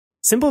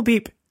Simple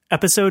Beep,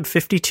 episode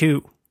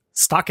 52,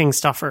 Stocking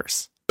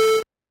Stuffers.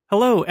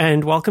 Hello,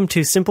 and welcome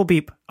to Simple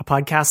Beep, a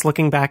podcast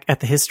looking back at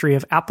the history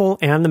of Apple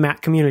and the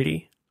Mac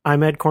community.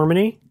 I'm Ed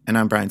Cormany. And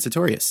I'm Brian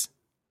Sartorius.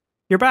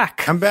 You're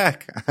back. I'm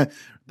back.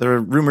 The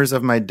rumors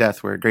of my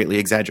death were greatly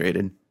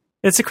exaggerated.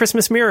 It's a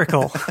Christmas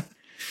miracle.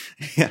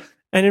 Yeah.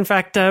 And in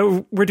fact,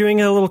 we're doing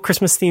a little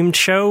Christmas-themed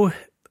show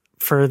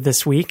for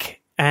this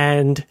week,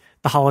 and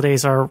the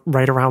holidays are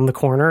right around the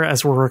corner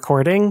as we're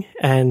recording,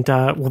 and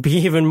will be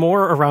even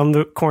more around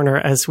the corner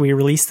as we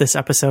release this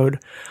episode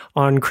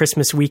on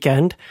Christmas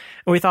weekend.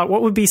 And we thought,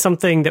 what would be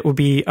something that would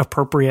be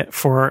appropriate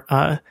for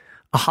a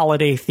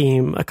holiday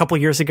theme? A couple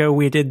years ago,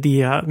 we did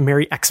the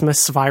Merry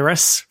Xmas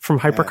virus from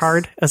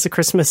HyperCard as a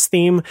Christmas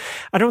theme.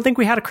 I don't think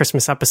we had a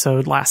Christmas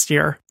episode last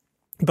year,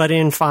 but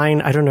in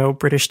fine, I don't know,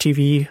 British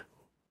TV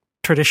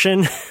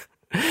tradition,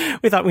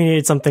 we thought we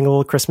needed something a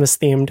little Christmas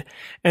themed.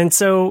 And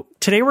so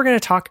today we're going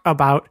to talk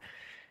about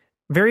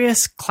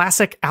various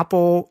classic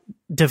Apple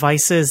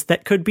devices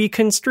that could be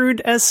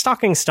construed as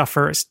stocking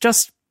stuffers,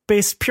 just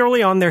based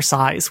purely on their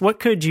size. What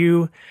could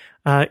you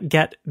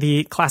get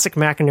the classic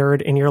Mac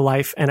nerd in your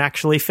life and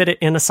actually fit it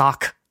in a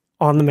sock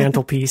on the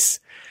mantelpiece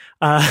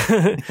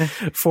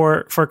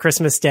for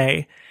Christmas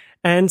Day?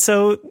 And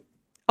so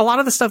a lot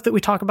of the stuff that we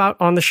talk about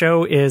on the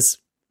show is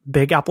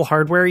big Apple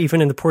hardware.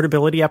 Even in the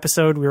portability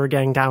episode, we were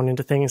getting down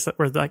into things that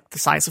were like the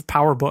size of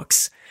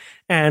PowerBooks.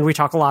 And we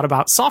talk a lot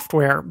about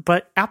software,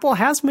 but Apple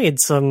has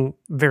made some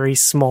very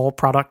small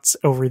products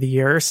over the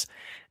years,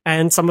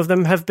 and some of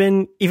them have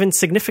been even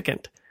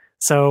significant.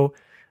 So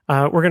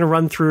we're going to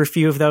run through a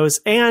few of those.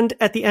 And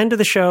at the end of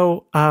the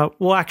show,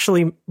 we'll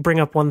actually bring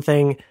up one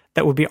thing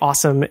that would be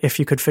awesome if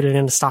you could fit it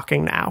in a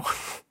stocking now.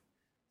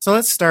 So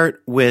let's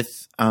start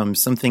with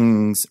some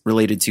things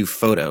related to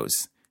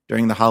photos.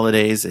 During the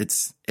holidays,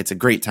 it's a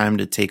great time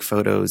to take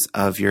photos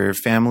of your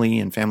family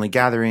and family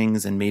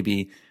gatherings and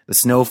maybe the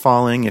snow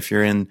falling if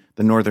you're in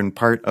the northern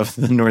part of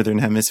the northern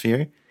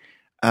hemisphere.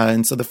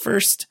 And so the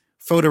first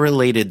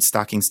photo-related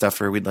stocking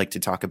stuffer we'd like to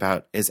talk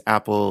about is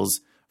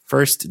Apple's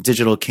first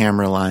digital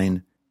camera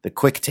line, the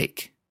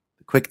QuickTake.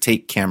 The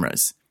QuickTake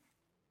cameras.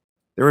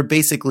 There were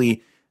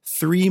basically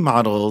 3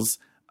 models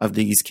of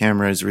these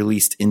cameras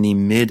released in the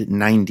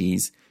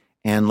mid-90s.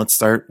 And let's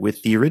start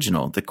with the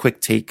original, the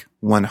QuickTake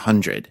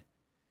 100.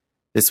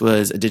 This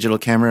was a digital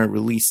camera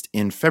released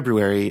in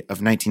February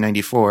of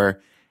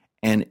 1994,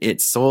 and it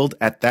sold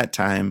at that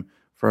time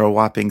for a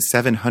whopping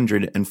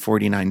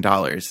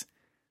 $749,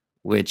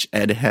 which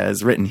Ed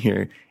has written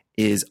here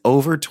is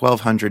over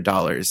 $1,200,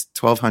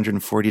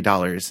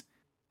 $1,240,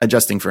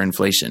 adjusting for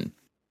inflation.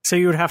 So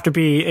you would have to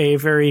be a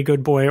very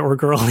good boy or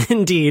girl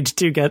indeed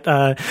to get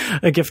a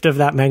gift of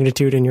that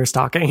magnitude in your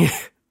stocking.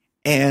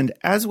 And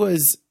as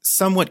was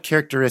somewhat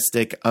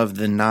characteristic of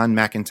the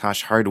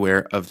non-Macintosh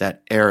hardware of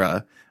that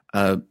era,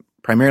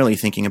 primarily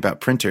thinking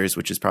about printers,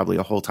 which is probably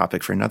a whole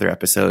topic for another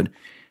episode,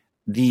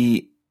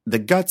 the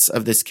guts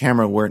of this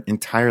camera weren't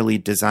entirely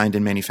designed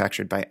and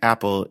manufactured by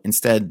Apple.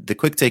 Instead, the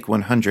QuickTake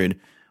 100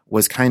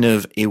 was kind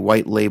of a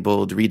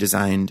white-labeled,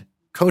 redesigned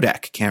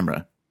Kodak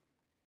camera.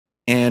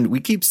 And we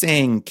keep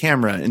saying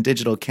camera and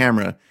digital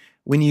camera.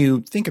 When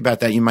you think about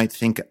that, you might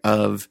think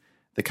of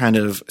the kind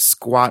of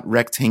squat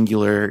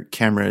rectangular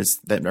cameras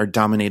that are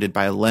dominated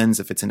by a lens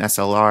if it's an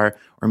SLR,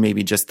 or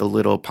maybe just the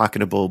little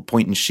pocketable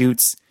point and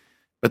shoots.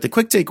 But the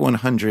QuickTake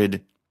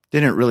 100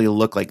 didn't really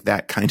look like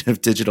that kind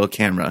of digital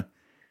camera.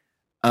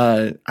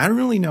 I don't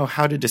really know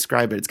how to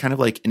describe it. It's kind of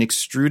like an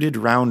extruded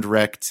round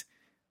rect,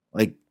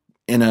 like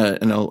in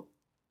a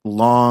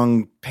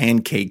long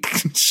pancake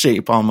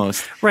shape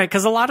almost. Right,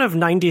 because a lot of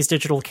 90s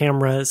digital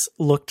cameras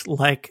looked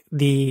like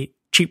the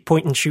cheap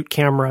point and shoot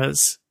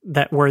cameras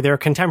that were their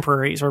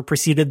contemporaries or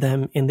preceded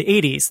them in the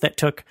 80s that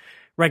took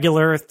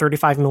regular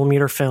 35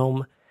 millimeter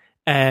film,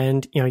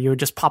 and you would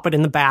just pop it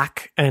in the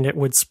back and it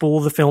would spool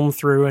the film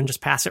through and just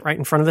pass it right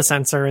in front of the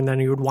sensor, and then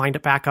you would wind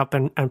it back up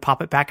and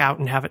pop it back out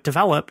and have it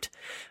developed.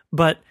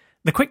 But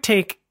the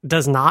QuickTake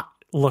does not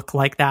look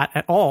like that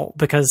at all,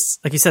 because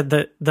like you said,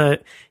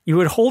 you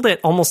would hold it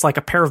almost like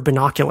a pair of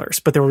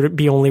binoculars, but there would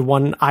be only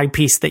one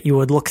eyepiece that you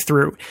would look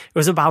through. It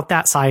was about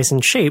that size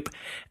and shape.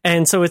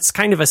 And so it's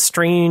kind of a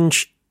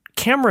strange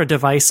camera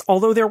device,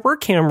 although there were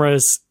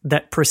cameras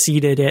that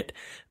preceded it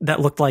that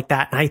looked like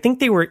that. And I think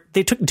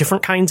they took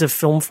different kinds of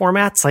film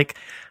formats. Like,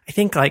 I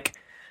think like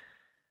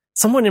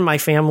someone in my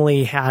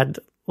family had,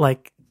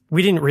 like,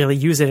 we didn't really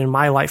use it in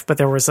my life, but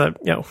there was an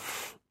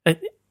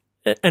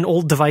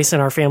old device in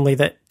our family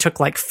that took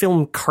like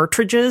film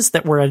cartridges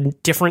that were a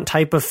different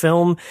type of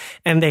film,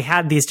 and they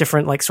had these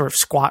different like sort of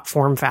squat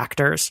form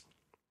factors.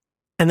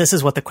 And this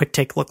is what the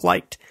QuickTake looked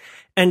like.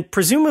 And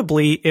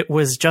presumably it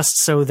was just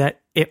so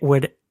that it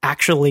would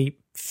actually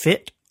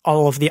fit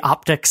all of the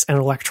optics and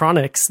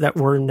electronics that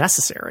were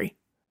necessary.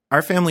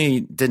 Our family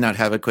did not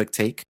have a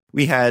QuickTake.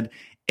 We had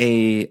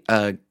a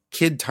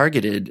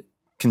kid-targeted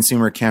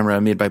consumer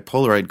camera made by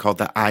Polaroid called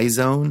the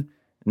iZone.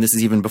 And this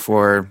is even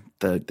before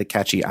the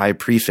catchy I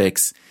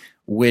prefix,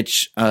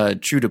 which,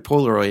 true to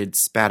Polaroid,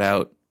 spat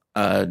out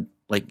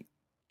like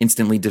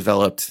instantly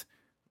developed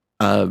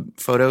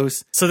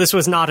photos. So this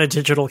was not a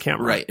digital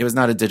camera. Right. It was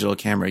not a digital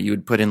camera. You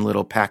would put in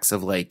little packs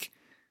of like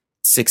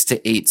 6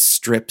 to 8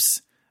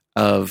 strips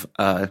of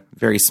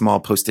very small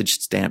postage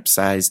stamp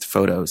sized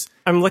photos.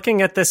 I'm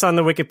looking at this on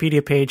the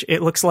Wikipedia page.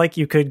 It looks like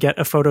you could get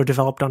a photo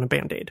developed on a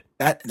Band-Aid.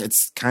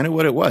 That's kind of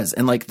what it was.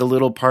 And like the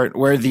little part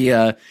where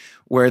the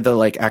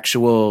like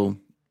actual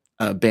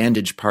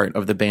bandage part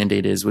of the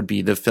Band-Aid would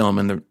be the film,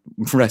 and the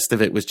rest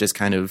of it was just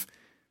kind of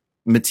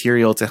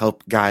material to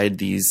help guide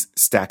these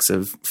stacks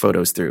of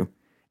photos through.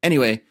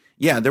 Anyway,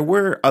 yeah, there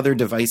were other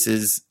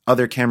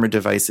camera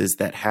devices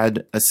that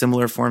had a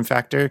similar form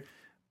factor,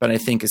 but I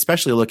think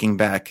especially looking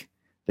back,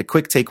 the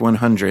QuickTake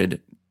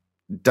 100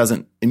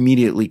 doesn't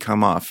immediately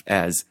come off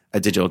as a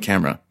digital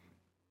camera.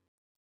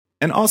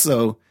 And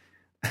also,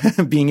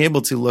 being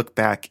able to look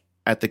back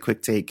at the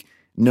QuickTake,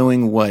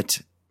 knowing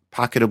what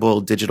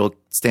pocketable digital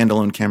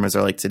standalone cameras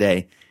are like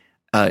today,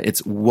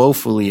 it's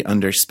woefully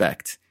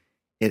under-spec'd.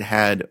 It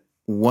had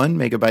 1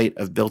 megabyte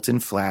of built-in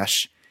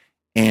flash,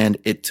 and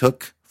it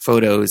took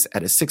photos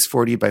at a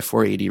 640 by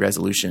 480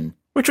 resolution.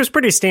 Which was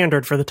pretty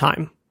standard for the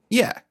time.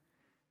 Yeah.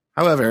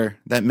 However,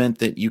 that meant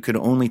that you could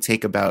only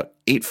take about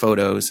 8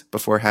 photos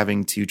before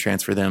having to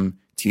transfer them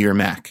to your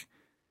Mac.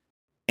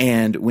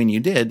 And when you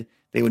did,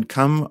 they would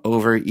come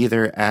over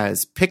either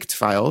as picked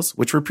files,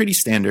 which were pretty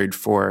standard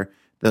for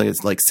the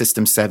like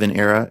System 7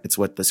 era. It's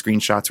what the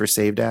screenshots were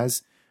saved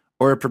as,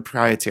 or a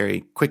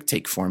proprietary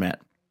QuickTake format.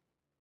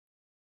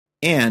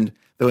 And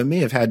though it may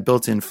have had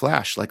built-in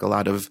flash like a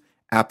lot of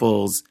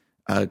Apple's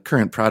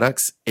current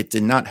products, it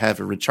did not have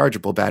a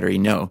rechargeable battery.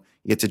 No,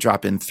 you get to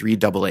drop in 3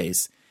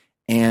 AA's.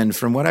 And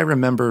from what I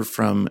remember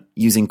from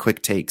using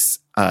QuickTakes,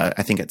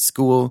 I think at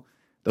school,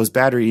 those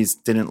batteries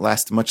didn't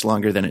last much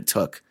longer than it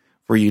took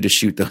for you to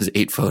shoot those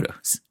 8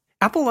 photos.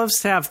 Apple loves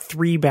to have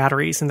 3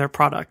 batteries in their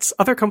products.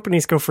 Other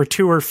companies go for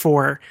 2 or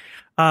 4.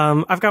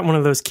 I've got one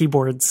of those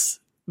keyboards,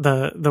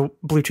 the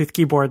Bluetooth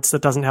keyboards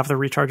that doesn't have the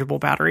rechargeable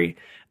battery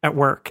at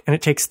work, and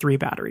it takes 3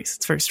 batteries.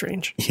 It's very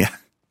strange. Yeah.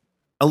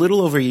 A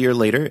little over a year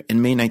later,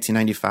 in May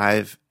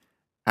 1995,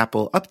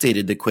 Apple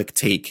updated the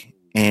QuickTake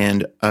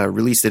and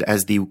released it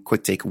as the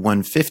QuickTake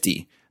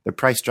 150. The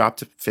price dropped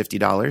to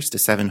 $50 to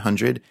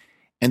 $700,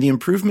 and the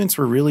improvements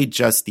were really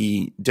just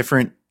the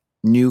different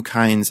new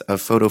kinds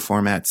of photo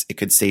formats it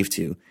could save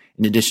to.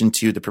 In addition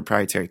to the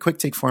proprietary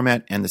QuickTake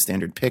format and the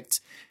standard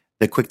picked,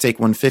 the QuickTake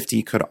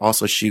 150 could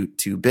also shoot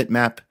to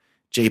bitmap,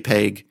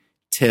 JPEG,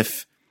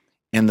 TIFF,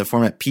 and the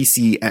format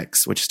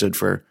PCX, which stood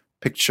for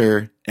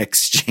Picture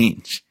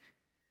Exchange.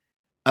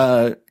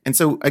 And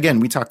so, again,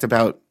 we talked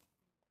about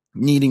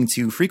needing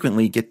to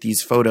frequently get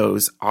these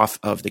photos off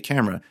of the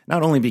camera,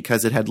 not only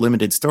because it had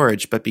limited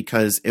storage, but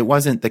because it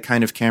wasn't the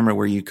kind of camera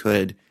where you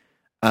could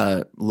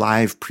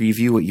live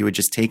preview what you had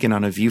just taken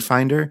on a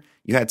viewfinder.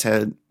 You had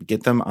to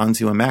get them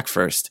onto a Mac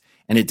first,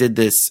 and it did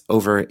this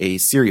over a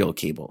serial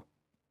cable.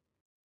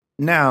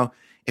 Now,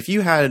 if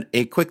you had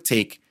a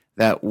QuickTake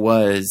that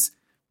was,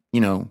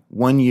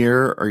 1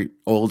 year or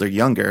old or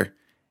younger,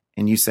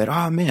 and you said,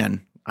 oh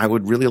man, I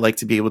would really like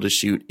to be able to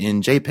shoot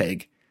in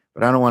JPEG,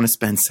 but I don't want to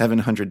spend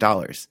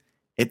 $700.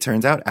 It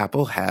turns out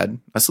Apple had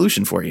a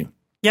solution for you.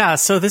 Yeah,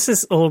 so this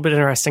is a little bit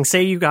interesting.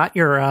 Say you got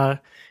your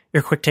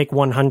QuickTake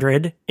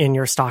 100 in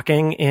your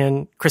stocking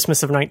in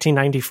Christmas of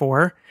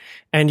 1994,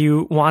 and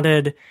you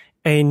wanted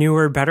a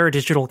newer, better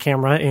digital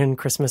camera in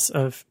Christmas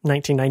of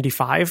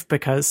 1995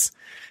 because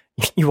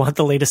you want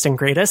the latest and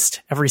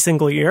greatest every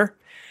single year.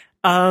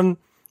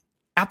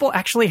 Apple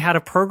actually had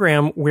a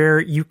program where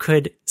you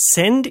could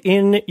send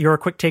in your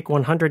QuickTake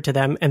 100 to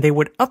them, and they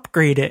would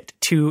upgrade it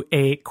to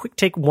a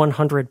QuickTake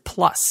 100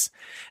 Plus.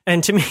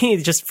 And to me,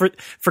 just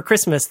for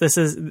Christmas,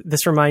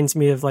 this reminds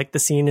me of like the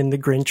scene in The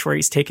Grinch where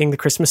he's taking the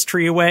Christmas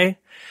tree away. And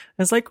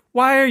it's like,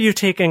 why are you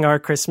taking our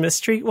Christmas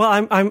tree?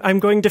 Well, I'm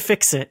going to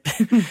fix it.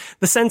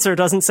 The sensor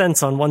doesn't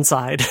sense on one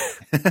side.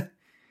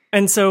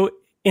 And so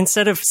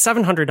instead of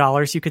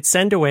 $700, you could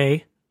send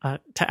away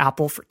to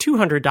Apple for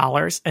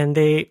 $200, and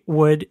they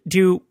would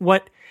do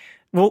what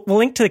we'll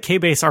link to the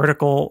KBase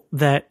article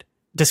that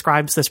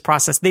describes this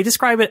process. They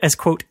describe it as,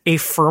 quote, a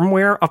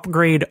firmware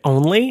upgrade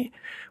only,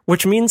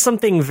 which means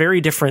something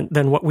very different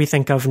than what we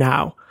think of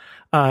now,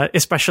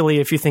 especially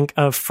if you think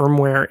of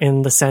firmware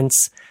in the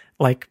sense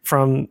like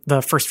from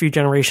the first few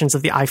generations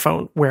of the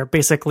iPhone, where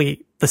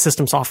basically the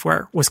system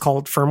software was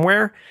called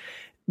firmware.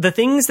 The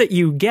things that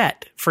you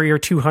get for your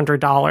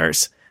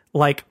 $200,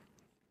 like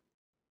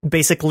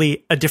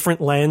basically a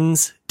different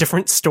lens,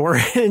 different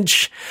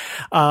storage,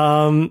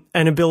 an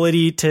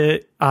ability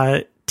to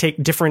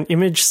take different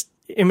image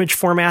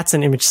formats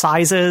and image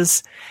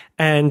sizes,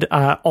 and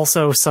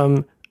also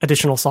some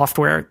additional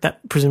software that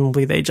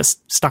presumably they just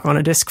stuck on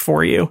a disk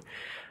for you.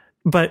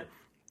 But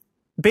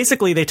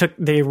basically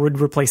they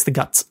would replace the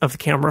guts of the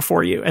camera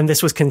for you, and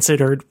this was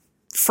considered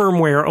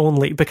firmware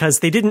only because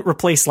they didn't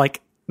replace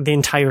like the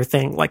entire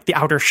thing, like the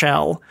outer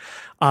shell,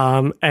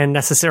 and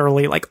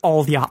necessarily like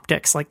all the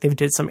optics, like they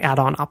did some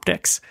add-on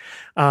optics.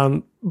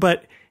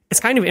 But it's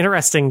kind of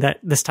interesting that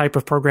this type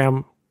of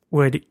program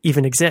would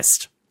even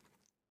exist,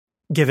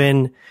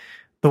 given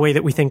the way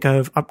that we think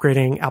of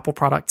upgrading Apple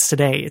products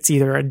today. It's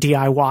either a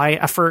DIY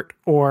effort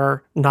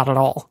or not at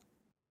all.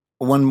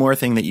 One more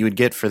thing that you would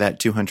get for that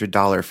 $200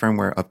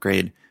 firmware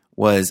upgrade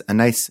was a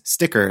nice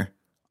sticker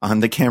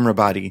on the camera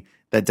body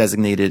that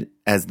designated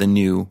as the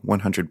new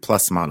 100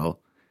 Plus model.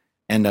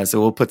 And so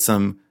we'll put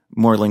some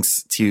more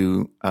links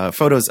to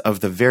photos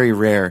of the very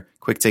rare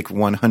QuickTake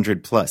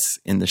 100 Plus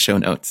in the show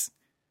notes.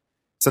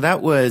 So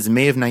that was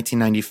May of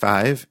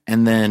 1995.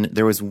 And then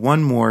there was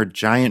one more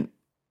giant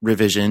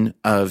revision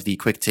of the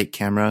QuickTake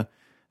camera,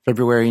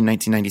 February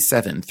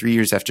 1997, 3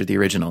 years after the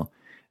original.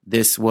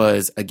 This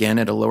was, again,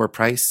 at a lower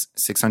price,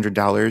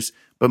 $600.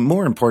 But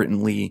more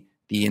importantly,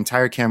 the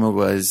entire camera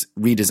was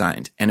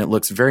redesigned, and it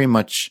looks very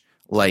much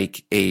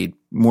like a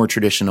more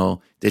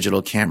traditional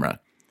digital camera.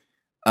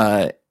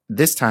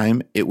 This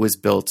time, it was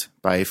built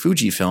by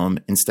Fujifilm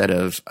instead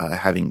of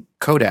having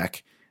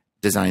Kodak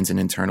designs and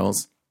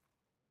internals.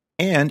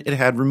 And it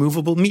had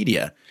removable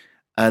media.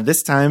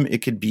 This time,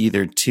 it could be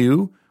either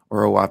 2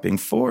 or a whopping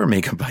 4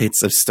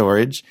 megabytes of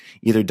storage,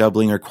 either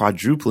doubling or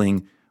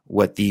quadrupling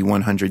what the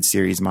 100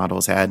 series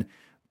models had.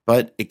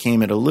 But it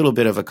came at a little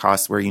bit of a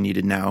cost where you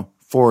needed now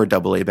 4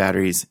 AA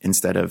batteries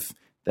instead of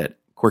that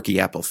quirky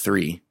Apple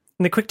III.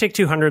 And the QuickTake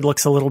 200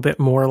 looks a little bit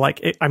more like,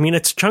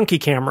 it's a chunky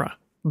camera,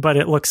 but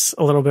it looks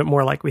a little bit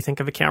more like we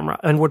think of a camera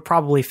and would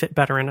probably fit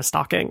better in a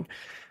stocking.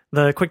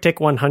 The QuickTake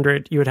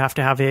 100, you would have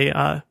to have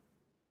a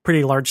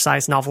pretty large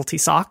size novelty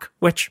sock,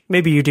 which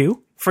maybe you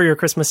do for your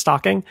Christmas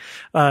stocking,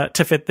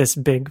 to fit this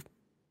big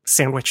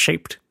sandwich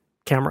shaped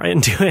camera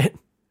into it.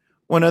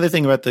 One other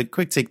thing about the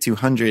QuickTake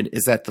 200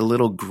 is that the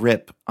little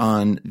grip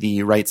on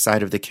the right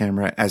side of the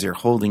camera as you're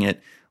holding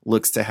it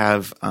looks to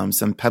have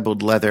some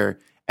pebbled leather,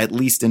 at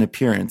least in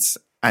appearance.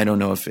 I don't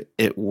know if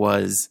it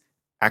was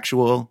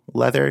actual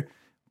leather,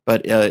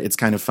 but it's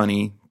kind of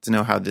funny to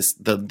know how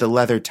the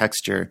leather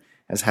texture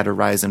has had a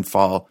rise and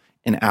fall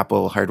in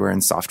Apple hardware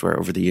and software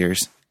over the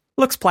years.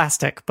 Looks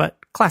plastic, but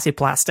classy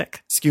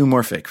plastic.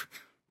 Skeuomorphic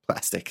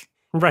plastic.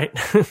 Right.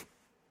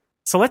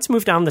 So let's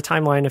move down the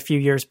timeline a few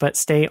years, but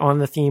stay on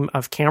the theme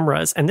of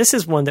cameras. And this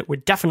is one that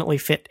would definitely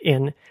fit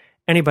in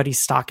anybody's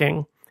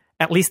stocking,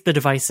 at least the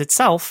device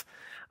itself.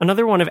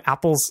 Another one of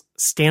Apple's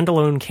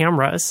standalone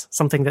cameras,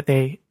 something that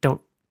they don't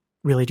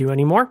really do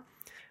anymore.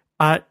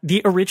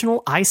 The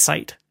original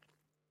iSight,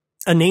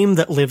 a name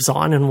that lives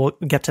on, and we'll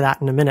get to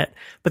that in a minute.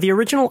 But the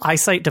original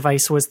iSight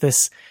device was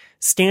this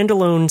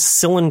standalone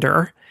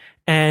cylinder,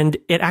 and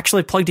it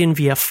actually plugged in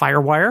via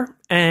FireWire,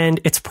 and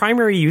its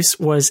primary use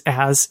was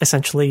as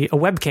essentially a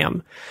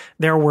webcam.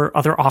 There were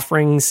other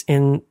offerings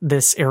in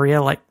this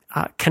area, like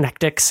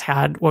Connectix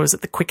had,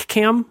 the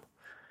QuickCam,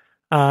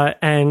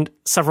 and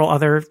several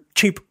other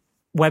cheap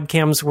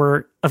webcams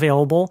were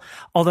available.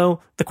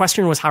 Although the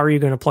question was, how are you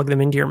going to plug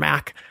them into your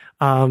Mac?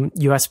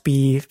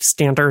 USB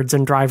standards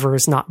and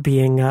drivers not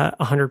being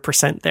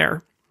 100%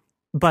 there.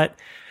 But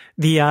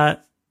the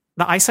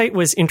iSight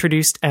was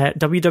introduced at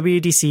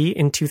WWDC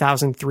in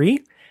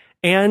 2003,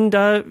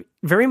 and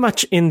very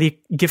much in the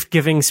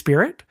gift-giving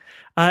spirit,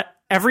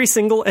 every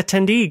single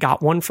attendee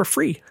got one for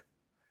free.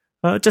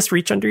 Just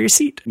reach under your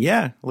seat.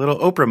 Yeah, a little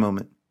Oprah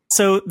moment.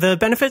 So the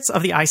benefits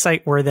of the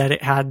iSight were that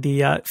it had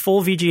the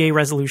full VGA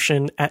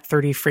resolution at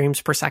 30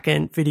 frames per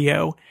second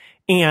video,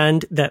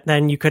 and that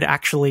then you could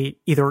actually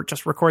either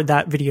just record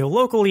that video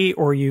locally,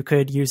 or you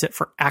could use it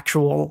for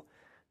actual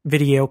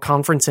video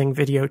conferencing,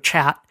 video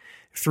chat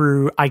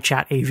through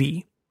iChat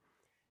AV.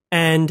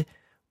 And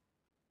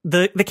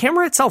the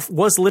camera itself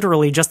was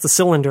literally just the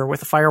cylinder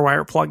with a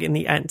FireWire plug in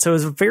the end. So it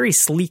was a very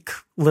sleek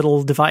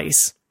little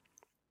device.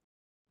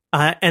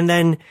 And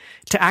then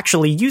to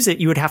actually use it,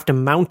 you would have to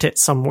mount it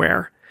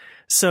somewhere.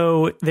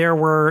 So there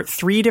were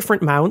 3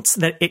 different mounts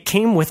that it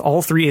came with,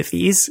 all 3 of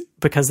these,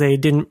 because they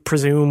didn't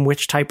presume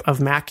which type of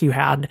Mac you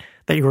had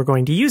that you were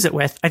going to use it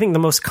with. I think the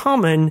most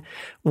common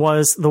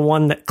was the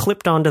one that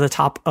clipped onto the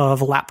top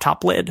of a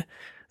laptop lid.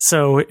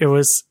 So it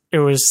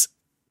was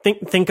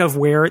think of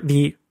where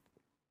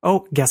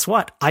guess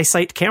what?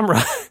 iSight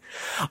camera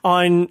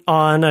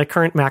on a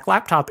current Mac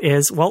laptop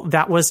is. Well,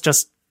 that was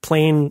just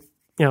plain,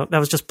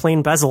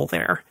 plain bezel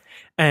there.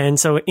 And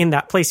so in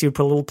that place, you would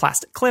put a little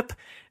plastic clip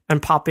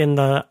and pop in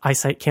the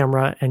iSight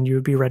camera, and you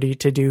would be ready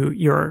to do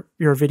your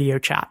video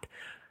chat.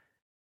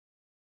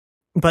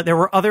 But there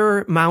were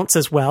other mounts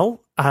as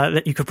well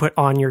that you could put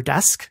on your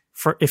desk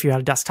for if you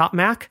had a desktop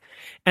Mac.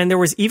 And there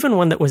was even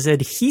one that was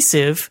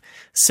adhesive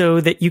so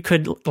that you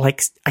could,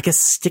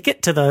 stick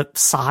it to the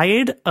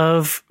side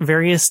of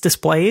various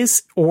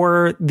displays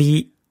or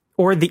the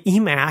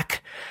eMac,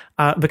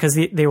 because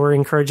they were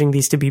encouraging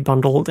these to be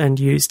bundled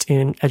and used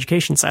in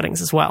education settings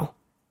as well.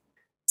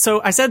 So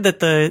I said that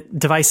the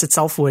device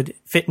itself would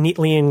fit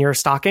neatly in your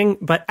stocking,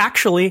 but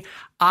actually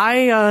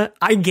I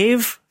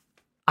gave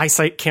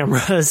iSight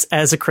cameras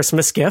as a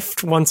Christmas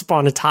gift once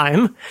upon a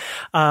time.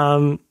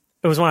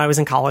 It was when I was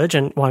in college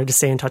and wanted to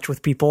stay in touch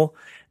with people,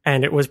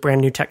 and it was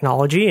brand new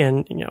technology.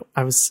 And,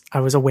 I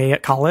was away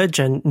at college,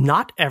 and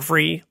not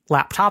every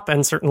laptop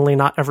and certainly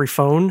not every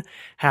phone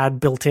had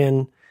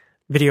built-in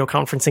video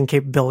conferencing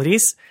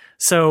capabilities.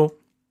 So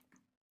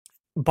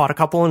bought a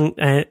couple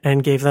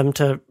and gave them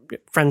to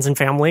friends and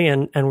family,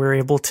 and we were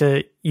able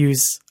to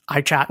use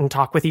iChat and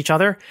talk with each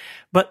other.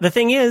 But the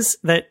thing is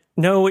that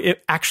no,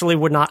 it actually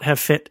would not have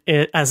fit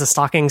it as a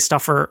stocking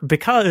stuffer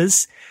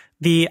because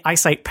the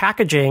iSight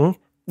packaging,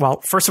 well,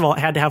 first of all, it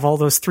had to have all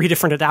those 3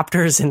 different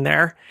adapters in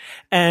there.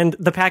 And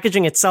the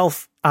packaging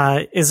itself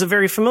is a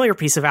very familiar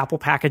piece of Apple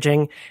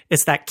packaging.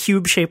 It's that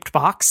cube-shaped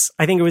box.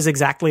 I think it was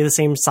exactly the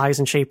same size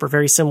and shape, or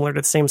very similar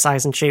to the same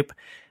size and shape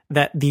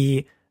that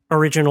the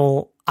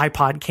original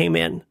iPod came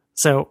in.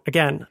 So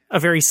again, a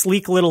very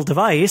sleek little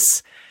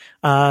device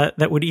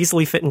that would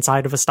easily fit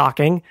inside of a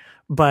stocking,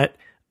 but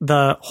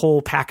the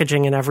whole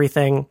packaging and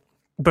everything,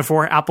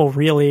 before Apple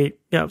really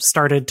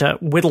started to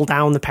whittle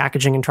down the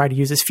packaging and try to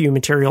use as few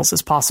materials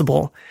as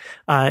possible,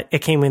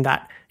 it came in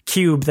that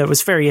cube that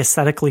was very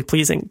aesthetically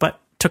pleasing, but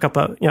took up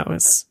it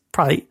was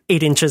probably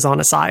 8 inches on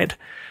a side.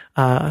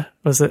 It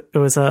was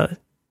a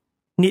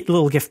neat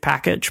little gift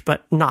package,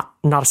 but not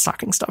a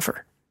stocking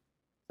stuffer.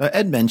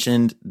 Ed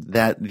mentioned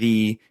that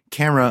the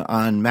camera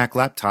on Mac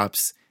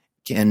laptops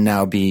can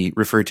now be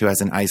referred to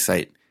as an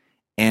iSight.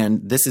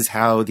 And this is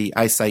how the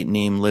iSight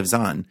name lives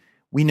on.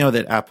 We know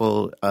that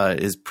Apple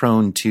is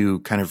prone to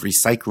kind of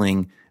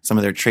recycling some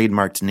of their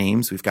trademarked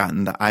names. We've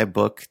gotten the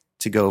iBook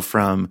to go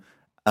from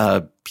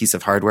a piece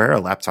of hardware,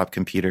 a laptop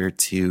computer,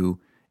 to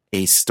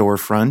a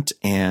storefront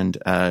and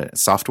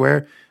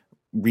software.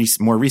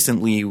 More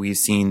recently, we've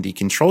seen the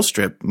control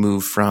strip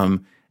move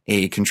from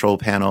a control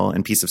panel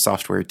and piece of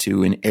software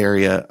to an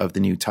area of the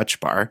new touch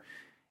bar.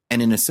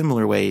 And in a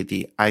similar way,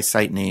 the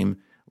iSight name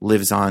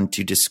lives on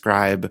to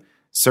describe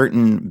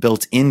certain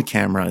built-in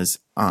cameras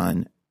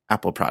on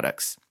Apple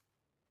products.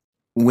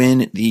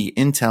 When the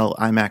Intel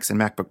iMacs and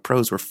MacBook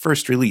Pros were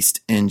first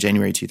released in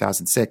January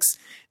 2006,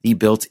 the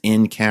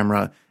built-in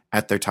camera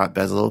at their top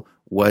bezel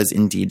was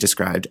indeed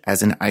described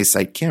as an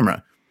iSight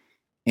camera.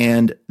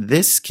 And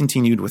this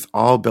continued with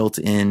all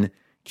built-in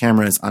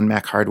cameras on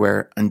Mac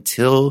hardware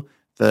until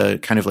the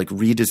kind of like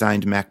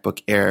redesigned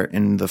MacBook Air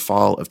in the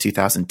fall of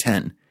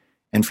 2010.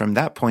 And from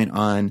that point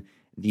on,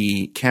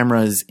 the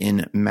cameras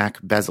in Mac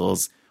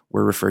bezels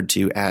were referred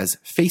to as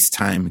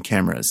FaceTime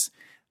cameras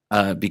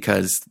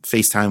because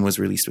FaceTime was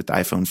released with the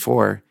iPhone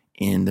 4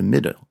 in the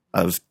middle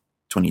of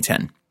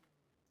 2010.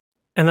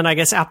 And then I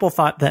guess Apple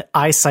thought that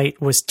iSight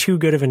was too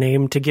good of a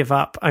name to give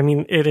up. I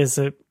mean, it is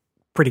a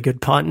pretty good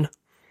pun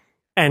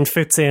and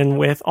fits in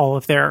with all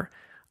of their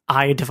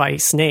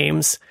iDevice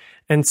names.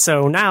 And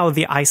so now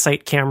the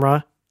iSight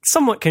camera,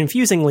 somewhat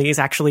confusingly, is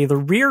actually the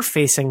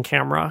rear-facing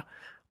camera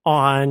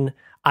on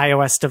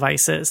iOS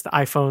devices, the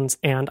iPhones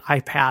and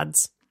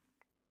iPads.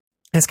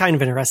 It's kind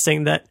of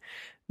interesting that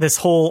this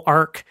whole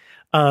arc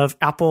of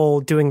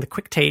Apple doing the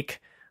quick take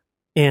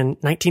in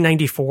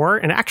 1994,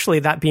 and actually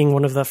that being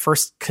one of the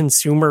first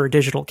consumer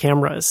digital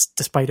cameras,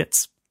 despite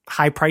its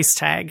high price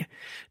tag,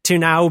 to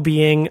now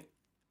being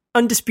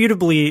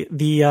undisputably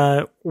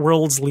the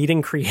world's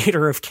leading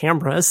creator of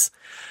cameras,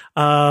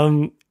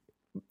 albeit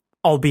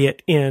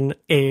in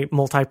a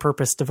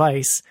multi-purpose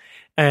device.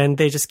 And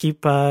they just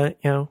keep,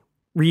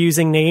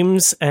 reusing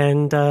names,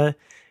 and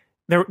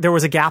there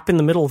was a gap in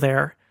the middle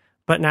there.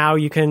 But now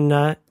you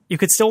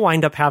could still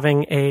wind up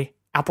having a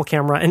Apple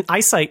camera and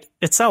iSight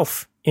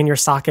itself in your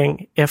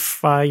stocking if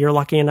you're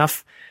lucky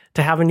enough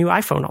to have a new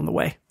iPhone on the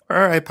way.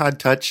 Or iPod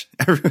Touch.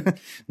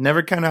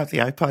 Never count out the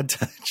iPod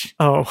Touch.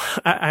 Oh,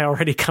 I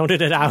already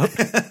counted it out.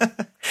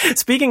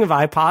 Speaking of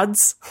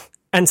iPods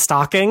and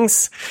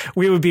stockings,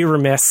 we would be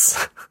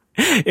remiss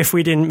if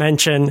we didn't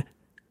mention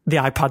the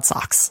iPod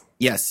socks.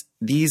 Yes,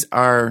 these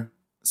are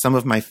some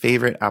of my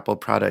favorite Apple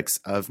products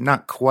of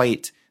not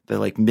quite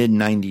the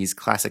mid-90s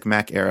classic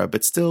Mac era,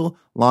 but still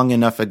long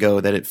enough ago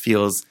that it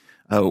feels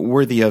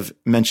worthy of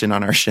mention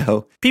on our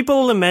show.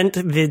 People lament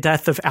the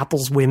death of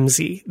Apple's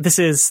whimsy. This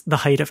is the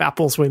height of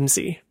Apple's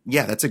whimsy.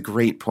 Yeah, that's a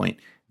great point.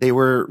 They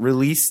were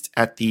released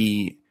at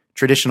the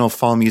traditional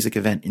fall music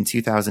event in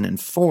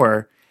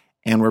 2004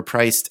 and were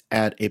priced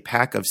at a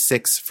pack of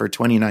 6 for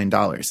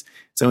 $29.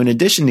 So in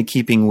addition to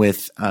keeping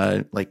with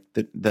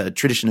the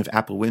tradition of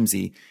Apple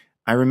whimsy,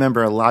 I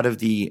remember a lot of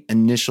the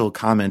initial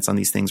comments on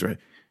these things were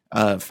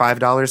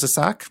 $5 a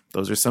sock.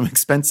 Those are some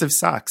expensive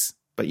socks.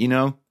 But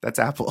that's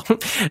Apple.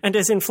 And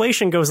as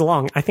inflation goes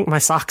along, I think my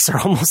socks are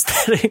almost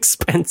that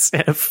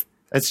expensive.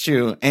 That's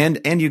true. And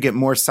you get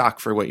more sock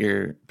for what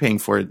you're paying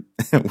for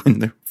when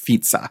they're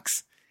feet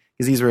socks.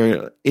 Because these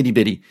were itty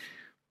bitty.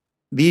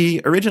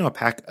 The original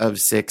pack of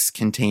 6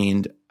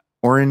 contained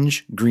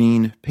orange,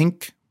 green,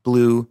 pink,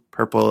 blue,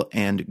 purple,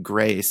 and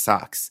gray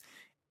socks.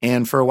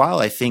 And for a while,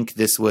 I think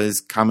this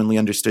was commonly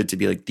understood to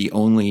be the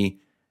only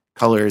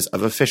colors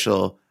of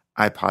official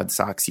iPod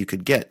socks you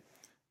could get.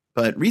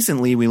 But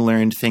recently we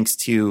learned, thanks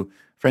to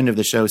a friend of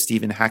the show,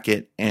 Stephen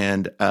Hackett,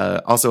 and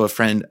also a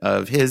friend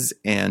of his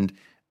and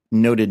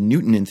noted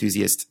Newton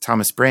enthusiast,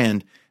 Thomas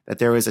Brand, that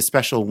there was a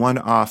special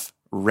one-off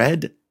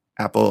red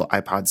Apple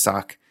iPod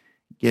sock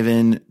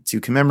given to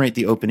commemorate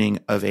the opening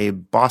of a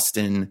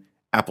Boston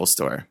Apple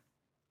store,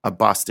 a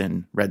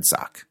Boston red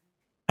sock.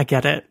 I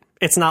get it.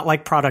 It's not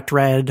like Product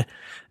Red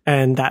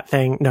and that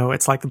thing. No,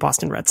 it's like the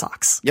Boston Red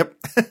Sox. Yep.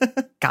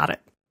 Got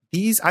it.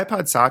 These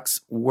iPod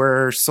socks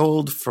were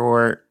sold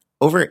for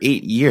over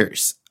 8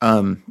 years.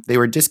 They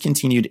were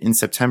discontinued in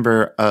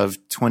September of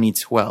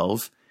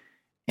 2012.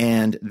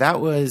 And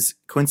that was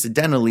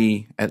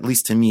coincidentally, at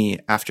least to me,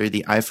 after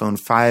the iPhone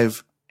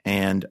 5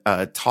 and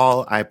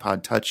tall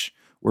iPod Touch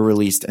were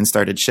released and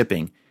started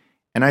shipping.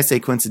 And I say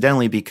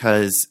coincidentally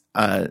because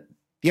the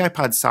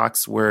iPod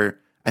socks were,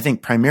 I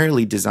think,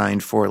 primarily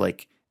designed for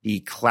like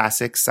the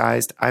classic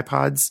sized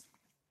iPods,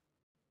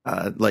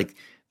 like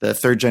the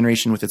third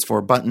generation with its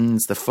 4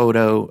 buttons, the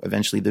photo,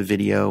 eventually the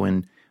video,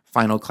 and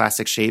final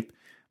classic shape.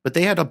 But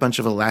they had a bunch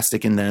of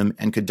elastic in them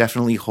and could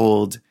definitely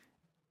hold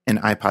an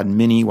iPod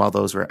mini while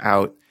those were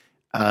out.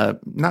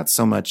 Not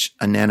so much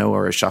a Nano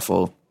or a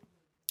Shuffle,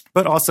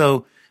 but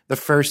also the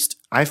first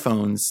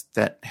iPhones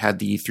that had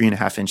the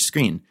 3.5-inch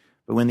screen.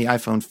 But when the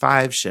iPhone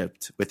 5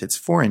 shipped with its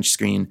 4-inch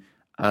screen,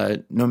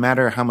 no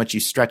matter how much you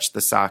stretched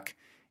the sock,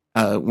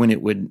 when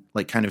it would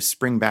like kind of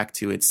spring back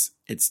to its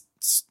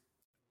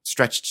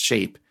stretched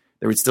shape,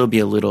 there would still be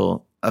a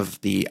little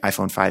of the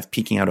iPhone 5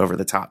 peeking out over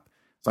the top.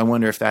 So I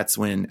wonder if that's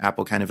when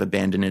Apple kind of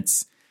abandoned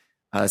its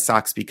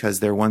socks because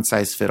their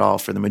one-size-fit-all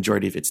for the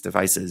majority of its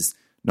devices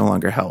no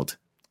longer held.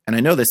 And I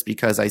know this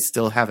because I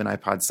still have an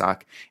iPod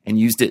sock and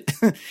used it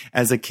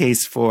as a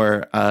case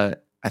for, I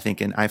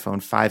think, an iPhone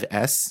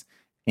 5S.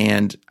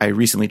 And I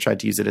recently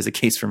tried to use it as a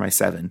case for my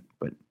 7.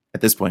 But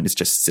at this point, it's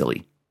just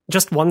silly.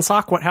 Just one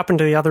sock? What happened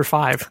to the other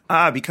 5?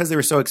 Because they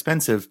were so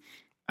expensive,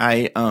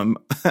 I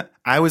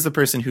was the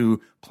person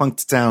who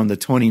plunked down the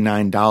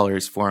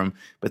 $29 for them,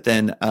 but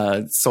then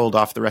sold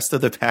off the rest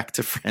of the pack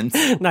to friends.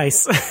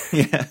 Nice.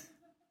 Yeah.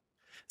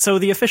 So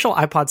the official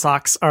iPod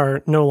socks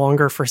are no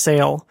longer for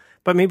sale,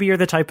 but maybe you're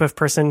the type of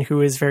person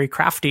who is very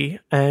crafty.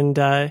 And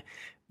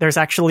there's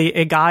actually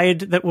a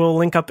guide that we'll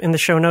link up in the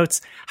show notes,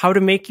 how to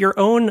make your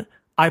own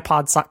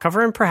iPod sock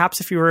cover. And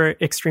perhaps if you were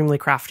extremely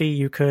crafty,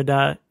 you could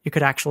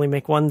actually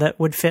make one that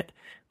would fit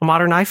a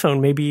modern iPhone,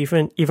 maybe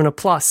even a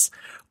Plus.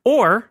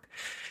 Or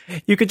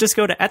you could just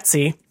go to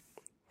Etsy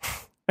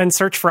and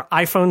search for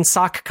iPhone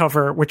sock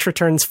cover, which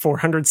returns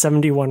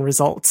 471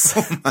 results.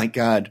 Oh my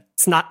God.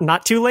 It's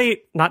not too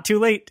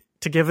late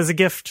to give as a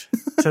gift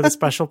to the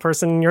special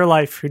person in your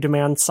life who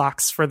demands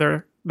socks for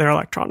their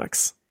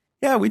electronics.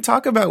 Yeah, we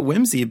talk about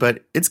whimsy,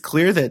 but it's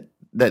clear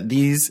that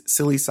these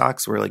silly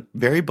socks were like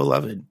very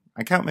beloved.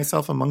 I count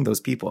myself among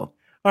those people.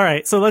 All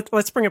right, so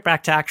let's bring it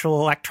back to actual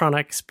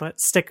electronics, but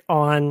stick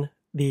on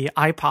the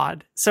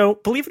iPod. So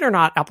believe it or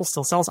not, Apple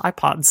still sells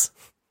iPods.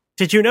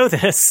 Did you know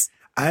this?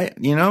 I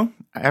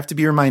have to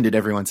be reminded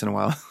every once in a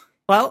while.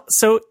 Well,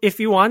 so if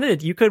you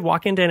wanted, you could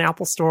walk into an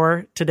Apple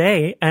store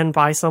today and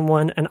buy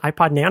someone an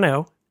iPod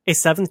Nano, a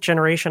 7th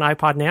generation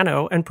iPod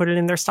Nano, and put it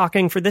in their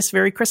stocking for this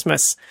very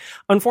Christmas.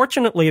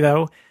 Unfortunately,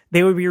 though,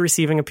 they would be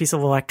receiving a piece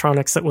of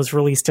electronics that was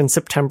released in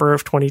September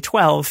of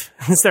 2012.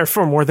 It's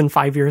therefore more than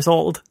 5 years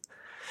old.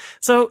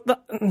 So the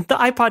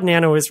iPod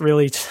Nano is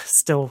really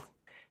still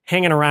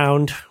hanging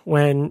around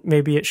when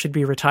maybe it should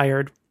be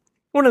retired.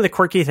 One of the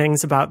quirky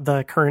things about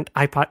the current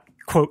iPod,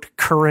 quote,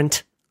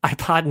 current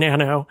iPod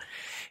Nano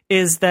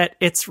is that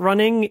it's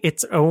running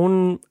its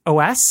own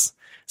OS.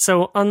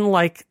 So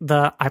unlike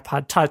the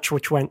iPod Touch,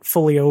 which went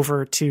fully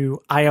over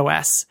to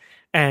iOS,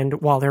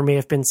 and while there may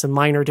have been some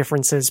minor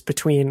differences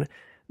between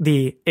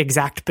the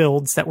exact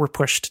builds that were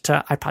pushed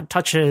to iPod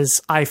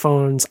Touches,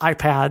 iPhones,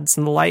 iPads,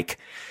 and the like,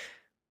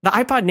 the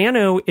iPod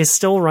Nano is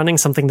still running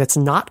something that's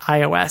not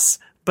iOS,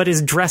 but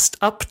is dressed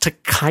up to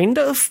kind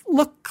of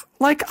look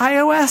like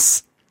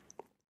iOS.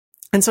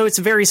 And so it's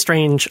a very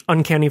strange,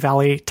 uncanny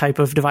valley type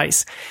of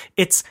device.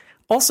 It's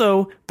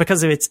also,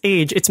 because of its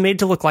age, it's made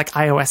to look like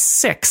iOS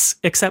 6,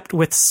 except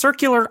with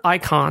circular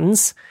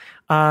icons.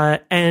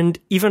 And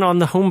even on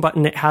the home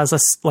button, it has a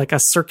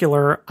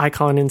circular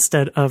icon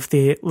instead of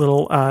the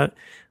little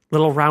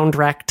round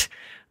rect,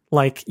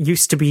 like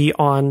used to be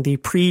on the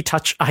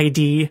pre-Touch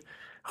ID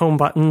home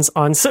buttons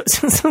on. So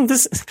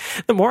this,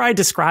 the more I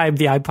describe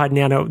the iPod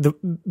Nano,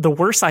 the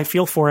worse I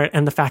feel for it,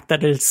 and the fact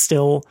that it's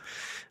still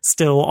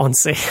on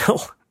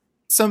sale.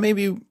 So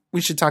maybe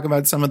we should talk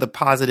about some of the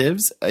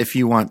positives if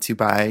you want to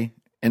buy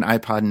an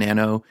iPod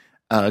Nano,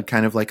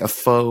 kind of like a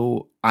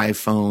faux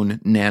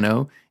iPhone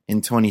Nano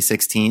in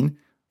 2016.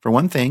 For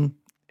one thing,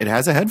 it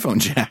has a headphone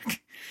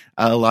jack.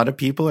 A lot of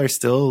people are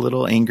still a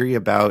little angry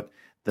about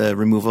the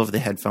removal of the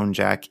headphone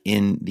jack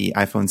in the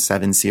iPhone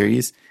 7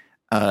 series.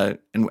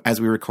 And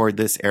as we record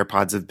this,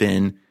 AirPods have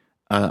been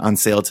on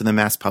sale to the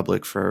mass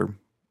public for,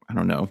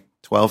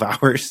 12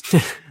 hours.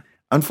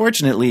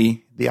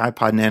 Unfortunately, the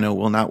iPod Nano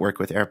will not work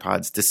with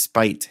AirPods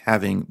despite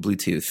having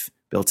Bluetooth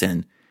built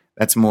in.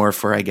 That's more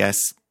for, I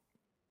guess,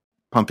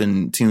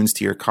 pumping tunes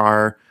to your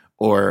car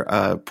or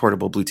a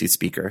portable Bluetooth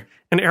speaker.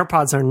 And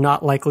AirPods are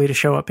not likely to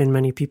show up in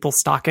many people's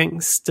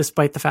stockings,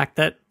 despite the fact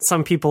that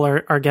some people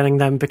are getting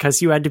them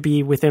because you had to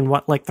be within,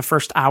 the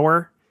first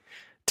hour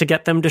to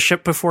get them to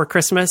ship before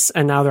Christmas,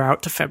 and now they're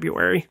out to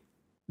February.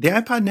 The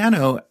iPod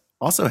Nano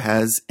also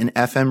has an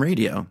FM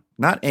radio,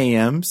 not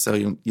AM, so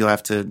you'll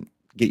have to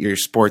get your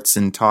sports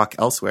and talk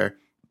elsewhere,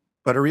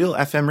 but a real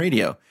FM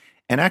radio.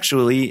 And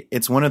actually,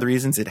 it's one of the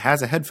reasons it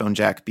has a headphone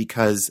jack,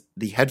 because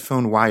the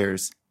headphone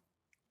wires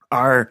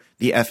are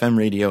the FM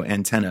radio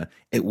antenna.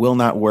 It will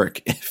not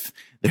work if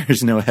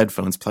there's no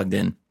headphones plugged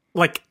in.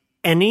 Like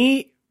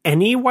any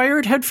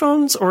wired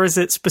headphones, or is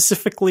it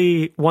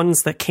specifically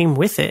ones that came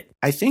with it?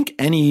 I think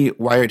any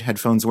wired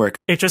headphones work.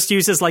 It just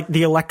uses like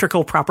the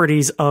electrical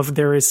properties of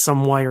there is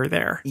some wire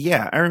there.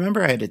 Yeah, I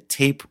remember I had a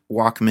tape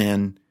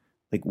Walkman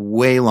like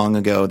way long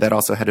ago that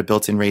also had a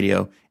built-in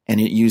radio, and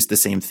it used the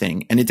same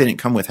thing. And it didn't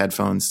come with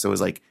headphones, so it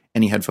was like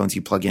any headphones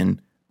you plug in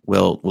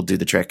will do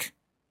the trick.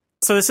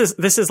 So this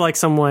is like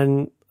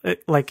someone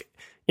like,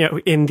 you know,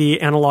 in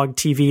the analog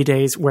TV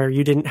days where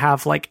you didn't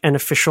have like an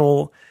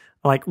official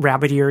like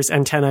rabbit ears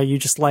antenna. You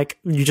just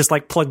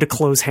plugged a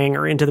clothes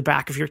hanger into the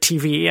back of your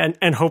TV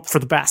and hope for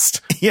the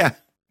best. Yeah.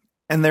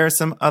 And there are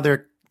some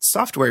other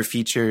software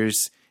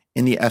features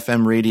in the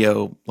FM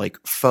radio, like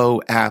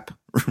faux app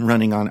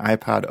running on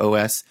iPod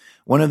OS.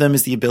 One of them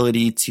is the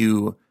ability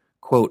to,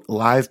 quote,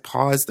 live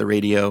pause the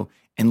radio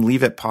and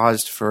leave it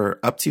paused for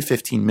up to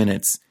 15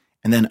 minutes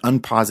and then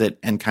unpause it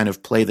and kind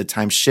of play the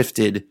time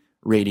shifted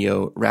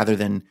radio rather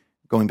than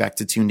going back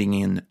to tuning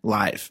in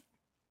live.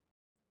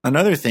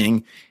 Another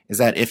thing is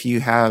that if you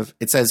have,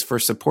 it says for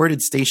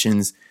supported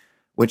stations,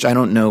 which I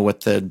don't know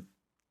what the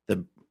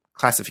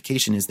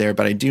classification is there,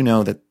 but I do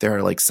know that there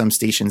are like some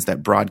stations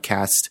that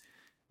broadcast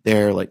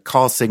their like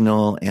call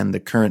signal and the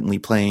currently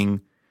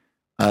playing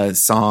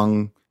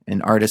song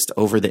and artist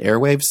over the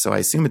airwaves. So I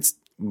assume it's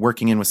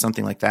working in with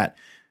something like that.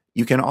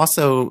 You can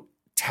also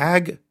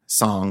tag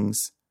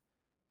songs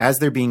as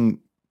they're being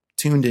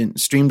tuned in,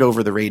 streamed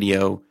over the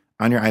radio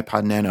on your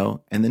iPod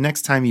Nano. And the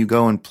next time you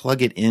go and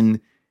plug it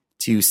in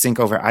to sync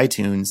over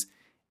iTunes,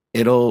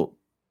 it'll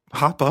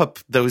pop up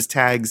those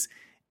tags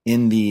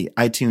in the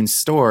iTunes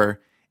store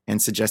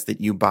and suggest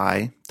that you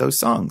buy those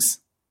songs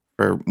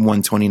for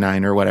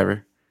 $129 or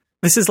whatever.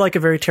 This is like a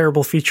very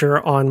terrible feature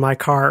on my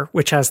car,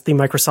 which has the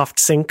Microsoft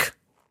Sync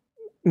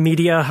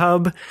media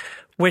hub,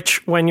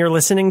 which when you're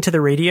listening to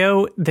the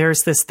radio,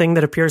 there's this thing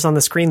that appears on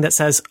the screen that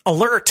says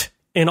alert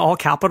in all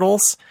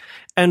capitals.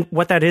 And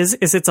what that is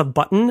it's a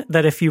button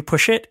that if you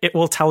push it, it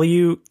will tell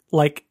you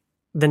like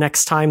the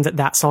next time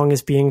that song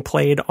is being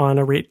played on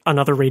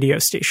another radio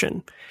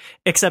station.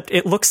 Except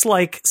it looks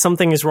like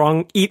something is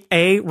wrong.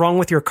 A, wrong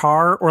with your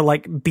car, or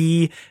like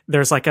B,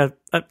 there's like a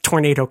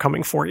tornado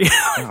coming for you.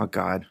 Oh,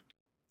 God.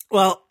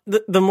 Well,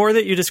 the more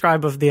that you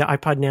describe of the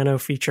iPod Nano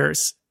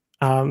features,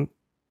 the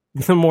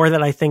more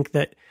that I think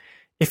that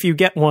if you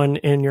get one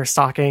in your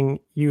stocking,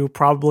 you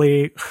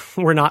probably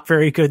were not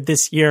very good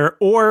this year,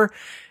 or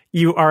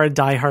you are a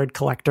diehard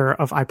collector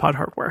of iPod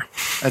hardware.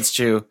 That's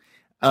true.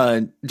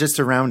 Just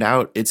to round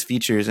out its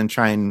features and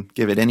try and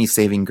give it any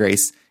saving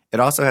grace, it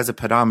also has a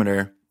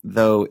pedometer,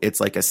 though it's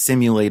like a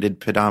simulated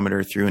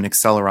pedometer through an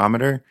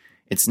accelerometer.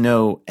 It's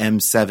no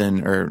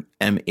M7 or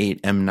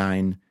M8,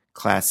 M9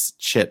 class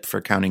chip for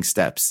counting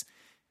steps.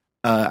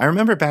 I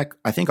remember back,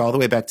 I think all the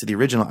way back to the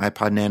original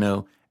iPod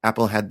Nano,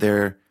 Apple had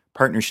their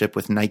partnership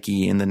with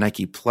Nike in the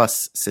Nike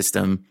Plus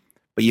system,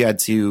 but you had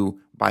to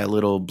buy a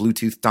little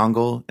Bluetooth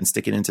dongle and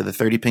stick it into the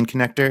 30-pin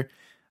connector.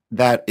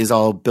 That is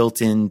all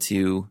built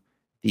into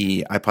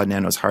the iPod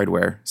Nano's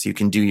hardware. So you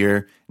can do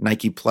your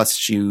Nike Plus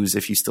shoes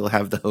if you still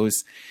have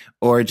those,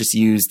 or just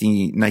use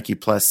the Nike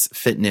Plus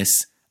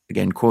Fitness,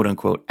 again, quote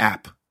unquote,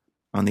 app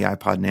on the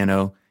iPod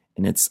Nano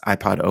in its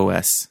iPod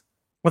OS.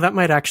 Well, that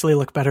might actually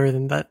look better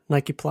than that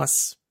Nike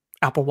Plus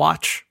Apple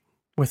Watch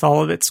with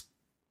all of its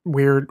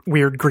weird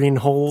green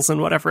holes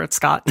and whatever it's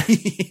got.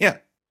 Yeah.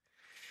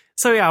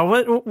 So yeah,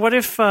 what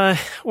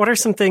are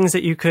some things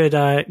that you could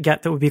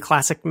get that would be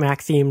classic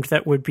Mac themed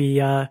that would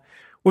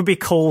be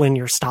cool in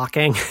your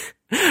stocking?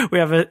 we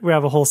have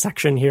a whole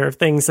section here of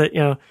things that,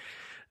 you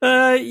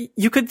know,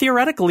 you could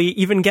theoretically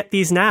even get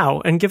these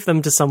now and give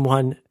them to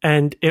someone,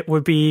 and it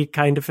would be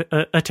kind of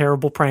a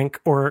terrible prank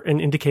or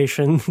an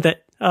indication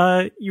that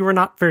you were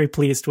not very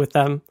pleased with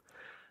them.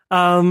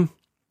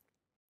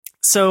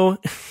 So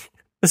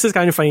this is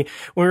kind of funny.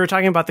 When we were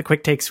talking about the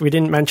Quick Takes, we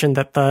didn't mention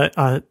that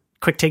the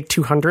QuickTake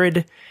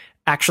 200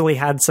 actually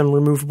had some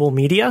removable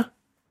media.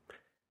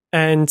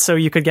 And so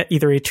you could get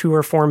either a 2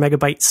 or 4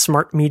 megabyte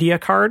smart media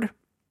card,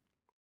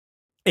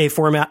 a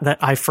format that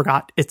I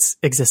forgot its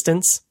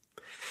existence.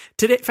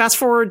 Today, fast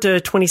forward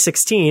to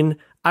 2016,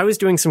 I was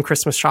doing some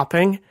Christmas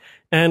shopping,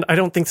 and I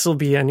don't think this will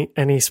be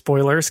any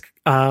spoilers,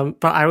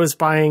 but I was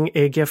buying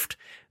a gift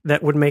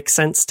that would make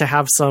sense to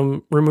have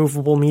some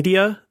removable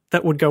media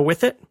that would go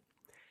with it.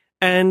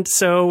 And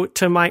so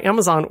to my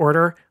Amazon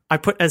order, I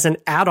put as an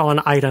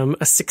add-on item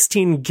a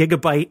 16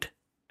 gigabyte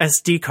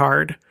SD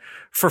card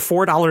for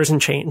 $4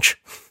 and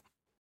change.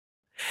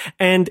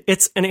 And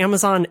it's an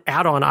Amazon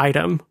add-on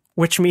item,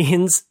 which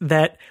means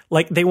that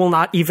like they will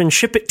not even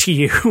ship it to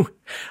you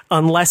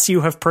unless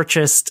you have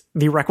purchased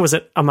the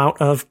requisite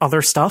amount of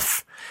other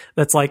stuff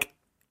that's like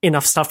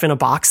enough stuff in a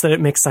box that it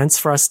makes sense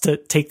for us to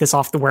take this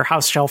off the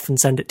warehouse shelf and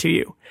send it to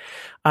you.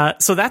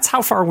 So that's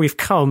how far we've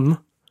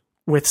come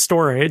with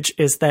storage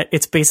is that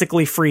it's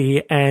basically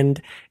free,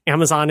 and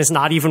Amazon is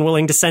not even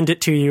willing to send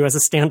it to you as a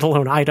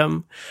standalone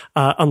item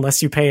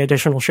unless you pay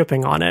additional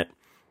shipping on it.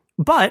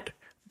 But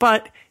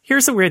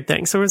here's the weird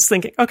thing. So I was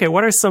thinking, okay,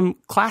 what are some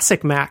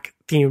classic Mac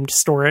themed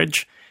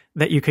storage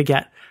that you could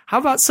get? How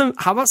about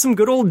some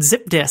good old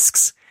zip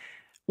disks?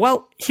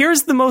 Well,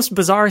 here's the most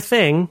bizarre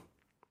thing.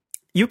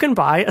 You can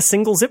buy a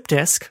single zip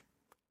disk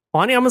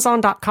on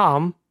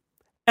Amazon.com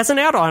as an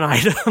add-on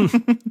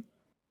item.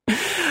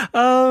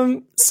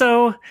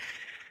 So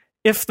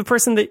if the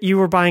person that you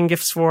were buying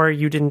gifts for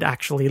you didn't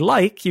actually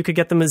like, you could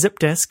get them a zip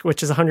disk,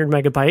 which is 100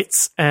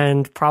 megabytes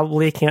and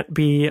probably can't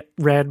be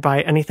read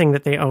by anything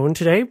that they own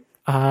today,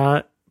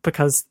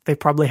 because they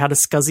probably had a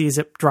SCSI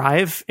zip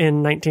drive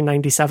in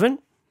 1997.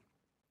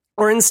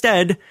 Or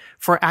instead,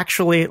 for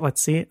actually,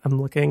 let's see,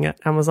 I'm looking at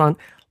Amazon,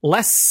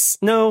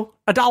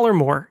 $1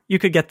 more, you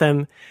could get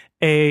them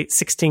a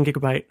 16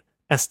 gigabyte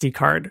SD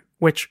card,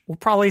 which will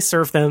probably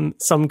serve them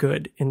some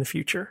good in the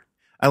future.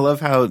 I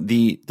love how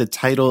the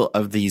title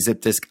of the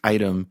zip disk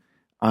item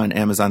on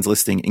Amazon's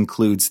listing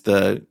includes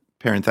the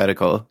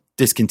parenthetical,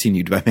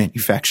 discontinued by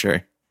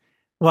manufacturer.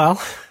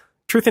 Well,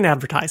 truth in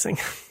advertising.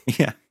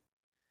 Yeah.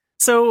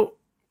 So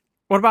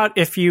what about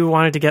if you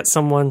wanted to get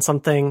someone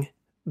something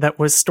that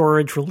was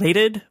storage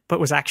related, but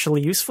was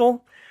actually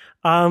useful?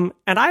 And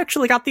I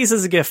actually got these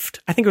as a gift.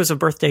 I think it was a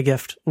birthday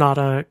gift, not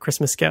a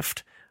Christmas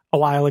gift, a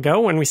while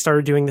ago when we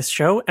started doing this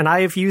show. And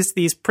I have used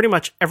these pretty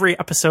much every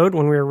episode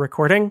when we were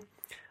recording.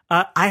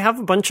 I have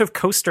a bunch of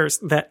coasters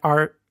that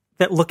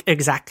look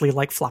exactly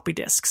like floppy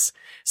disks.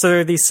 So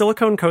they're these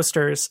silicone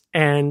coasters,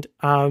 and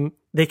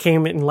they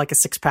came in like a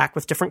 6-pack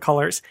with different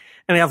colors,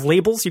 and they have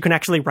labels. You can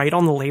actually write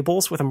on the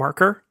labels with a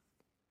marker.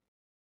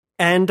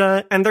 And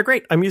they're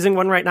great. I'm using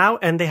one right now,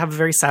 and they have a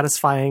very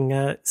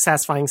satisfying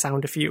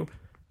sound if you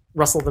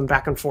rustle them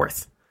back and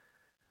forth.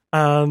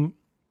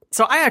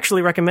 So I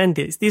actually recommend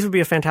these. These would be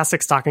a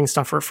fantastic stocking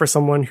stuffer for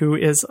someone who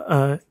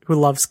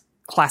loves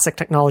classic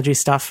technology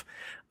stuff,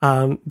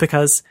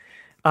 because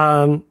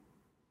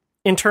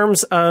in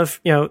terms of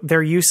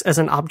their use as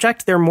an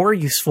object, they're more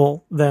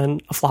useful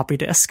than a floppy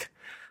disk,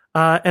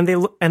 and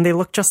they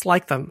look just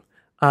like them.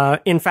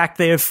 In fact,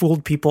 they have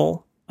fooled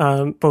people.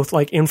 Both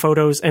like in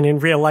photos and in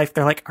real life.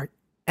 They're like,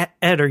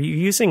 Ed, are you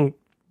using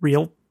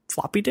real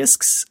floppy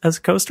disks as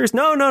coasters?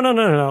 No.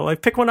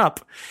 Like, pick one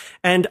up.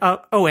 And,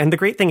 and the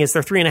great thing is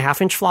they're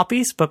 3.5-inch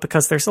floppies, but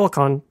because they're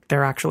silicone,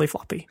 they're actually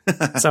floppy.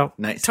 So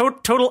nice.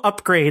 Total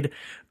upgrade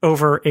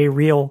over a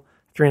real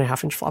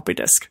 3.5-inch floppy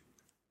disk.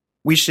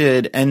 We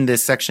should end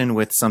this section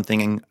with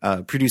something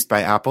produced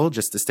by Apple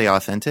just to stay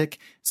authentic.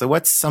 So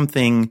what's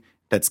something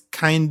that's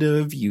kind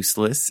of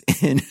useless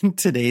in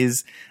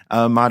today's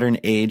modern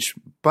age,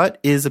 but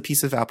is a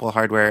piece of Apple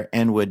hardware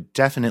and would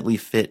definitely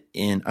fit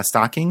in a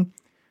stocking?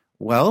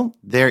 Well,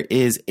 there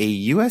is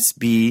a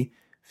USB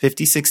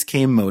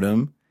 56K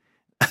modem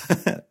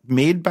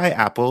made by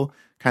Apple,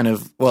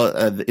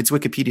 its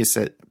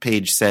Wikipedia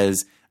page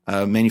says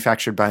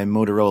manufactured by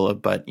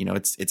Motorola, but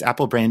it's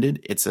Apple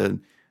branded. It's a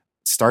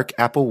stark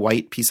Apple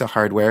white piece of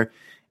hardware.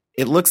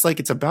 It looks like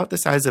it's about the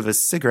size of a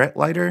cigarette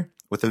lighter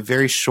with a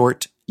very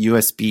short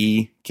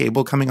USB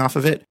cable coming off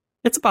of it.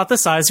 It's about the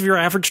size of your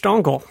average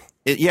dongle.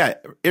 It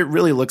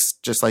really looks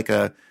just like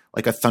a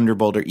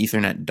Thunderbolt or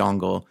Ethernet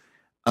dongle.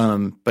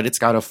 But it's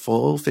got a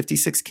full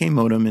 56K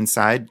modem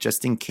inside,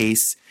 just in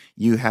case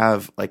you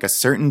have like a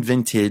certain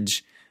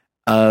vintage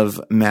of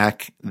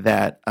Mac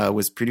that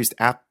was produced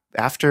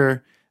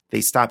after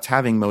they stopped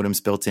having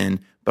modems built in,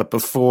 but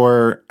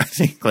before, I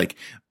think, like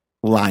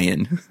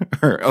Lion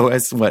or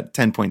OS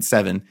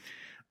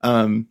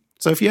 10.7.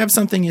 So if you have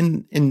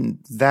something in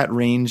that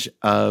range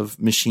of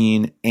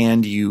machine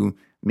and you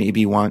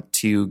maybe want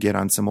to get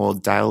on some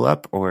old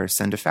dial-up or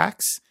send a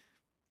fax,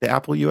 the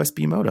Apple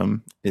USB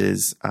modem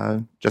is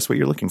just what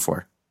you're looking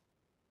for.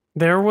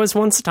 There was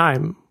once a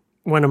time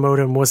when a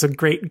modem was a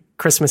great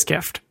Christmas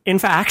gift. In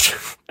fact,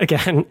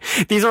 again,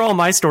 these are all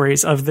my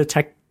stories of the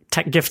tech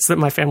gifts that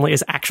my family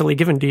has actually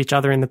given to each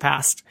other in the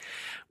past.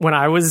 When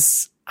I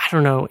was,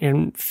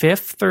 in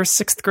 5th or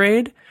 6th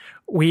grade,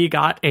 we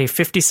got a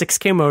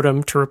 56K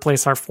modem to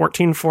replace our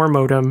 14.4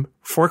 modem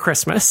for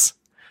Christmas.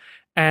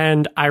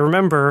 And I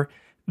remember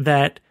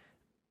that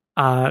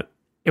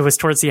it was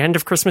towards the end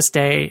of Christmas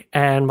Day,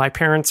 and my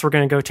parents were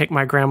going to go take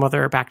my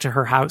grandmother back to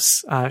her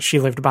house. She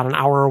lived about an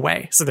hour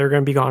away, so they were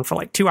going to be gone for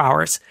like 2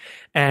 hours.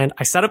 And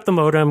I set up the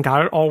modem,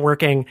 got it all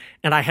working,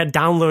 and I had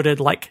downloaded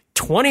like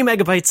 20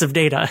 megabytes of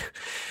data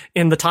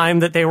in the time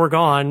that they were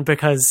gone,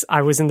 because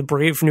I was in the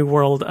brave new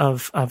world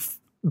of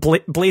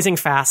blazing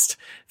fast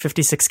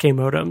 56K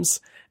modems.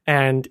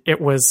 And it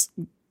was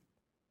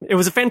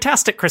a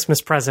fantastic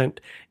Christmas present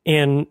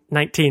in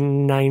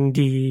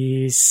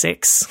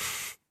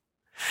 1996.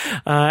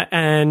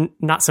 And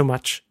not so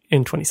much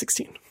in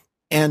 2016.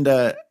 And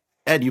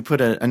Ed, you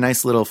put a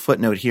nice little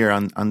footnote here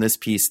on this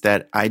piece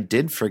that I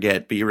did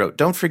forget, but you wrote,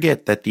 don't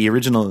forget that the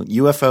original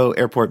UFO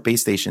airport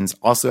base stations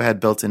also had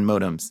built-in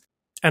modems.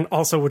 And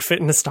also would fit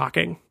in a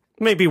stocking,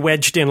 maybe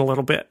wedged in a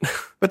little bit.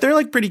 But they're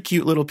like pretty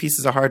cute little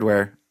pieces of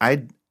hardware.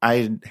 I'd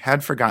I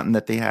had forgotten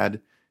that they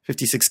had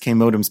 56K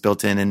modems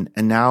built in,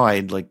 and now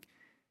I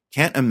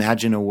can't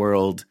imagine a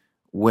world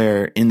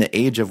where in the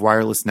age of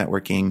wireless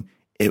networking,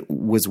 it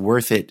was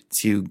worth it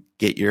to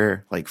get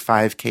your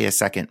 5K a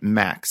second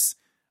max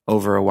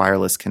over a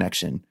wireless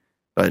connection.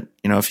 But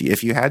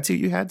if you had to,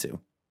 you had to.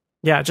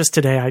 Yeah, just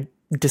today I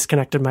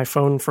disconnected my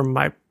phone from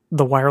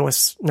the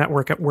wireless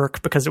network at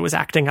work because it was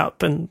acting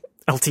up and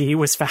LTE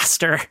was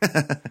faster.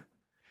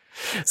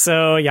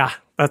 So yeah,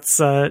 that's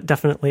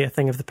definitely a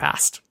thing of the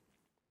past.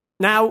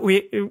 Now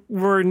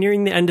we're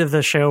nearing the end of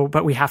the show,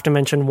 but we have to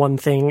mention one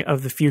thing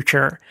of the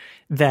future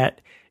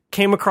that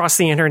came across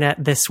the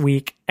internet this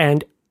week.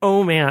 And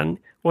oh man,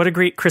 what a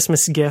great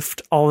Christmas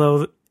gift.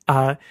 Although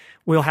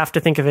we'll have to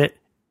think of it.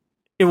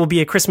 It will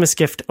be a Christmas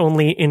gift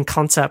only in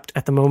concept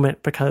at the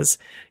moment because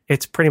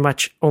it's pretty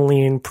much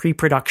only in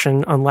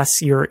pre-production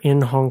unless you're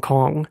in Hong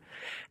Kong.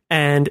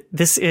 And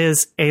this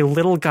is a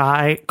little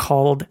guy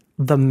called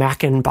the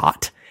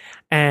Mackinbot.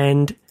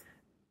 And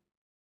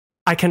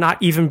I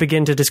cannot even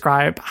begin to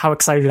describe how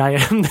excited I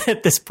am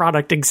that this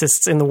product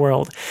exists in the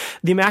world.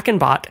 The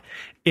Mackinbot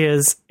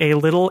is a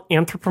little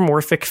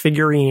anthropomorphic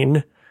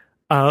figurine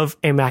of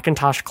a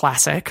Macintosh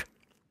Classic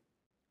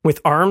with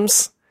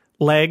arms,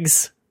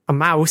 legs, a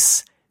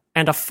mouse,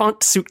 and a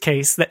font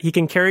suitcase that he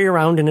can carry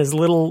around in his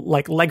little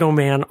Lego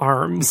man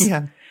arms.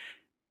 Yeah.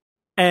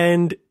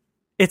 And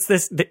it's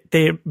this,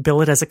 they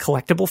bill it as a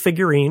collectible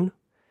figurine,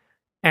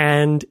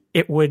 and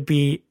it would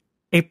be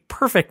a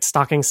perfect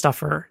stocking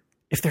stuffer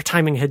if their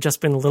timing had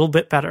just been a little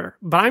bit better.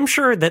 But I'm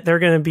sure that they're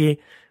going to be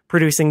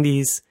producing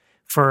these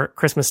for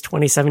Christmas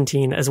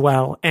 2017 as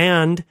well.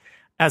 And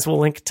as we'll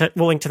link to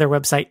their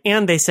website.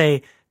 And they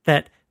say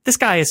that this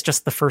guy is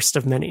just the first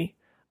of many,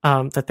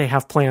 that they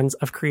have plans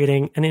of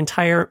creating an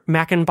entire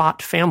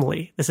Mackinbot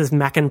family. This is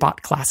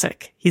Mackinbot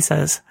Classic. He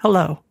says,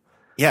 hello.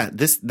 Yeah,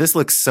 this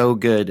looks so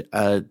good.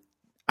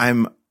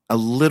 I'm a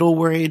little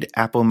worried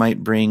Apple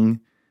might bring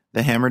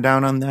the hammer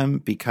down on them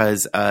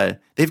because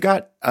they've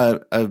got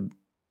a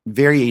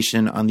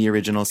variation on the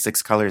original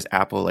 6 colors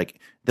Apple.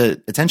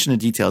 The attention to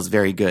detail is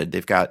very good.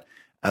 They've got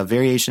a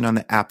variation on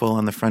the Apple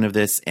on the front of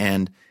this,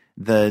 and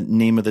the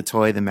name of the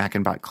toy, the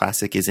Mackinbot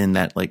Classic, is in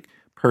that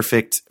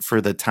perfect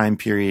for the time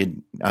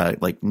period,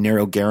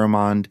 narrow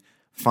Garamond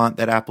font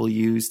that Apple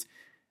used.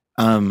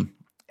 And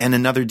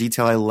another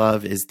detail I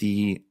love is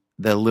the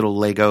little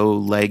Lego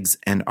legs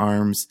and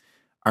arms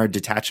are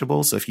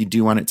detachable. So if you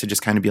do want it to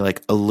just kind of be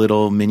a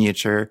little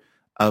miniature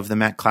of the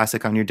Mac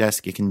Classic on your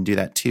desk, you can do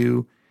that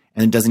too.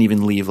 And it doesn't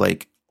even leave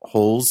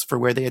holes for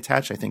where they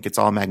attach. I think it's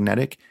all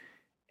magnetic.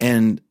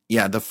 And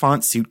yeah, the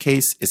font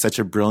suitcase is such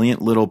a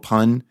brilliant little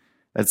pun.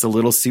 That's a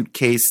little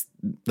suitcase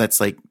that's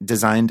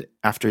designed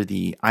after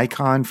the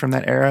icon from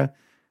that era.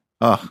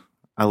 Oh,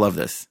 I love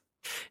this.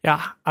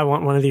 Yeah, I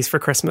want one of these for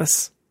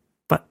Christmas,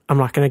 but I'm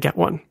not going to get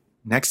one.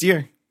 Next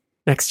year.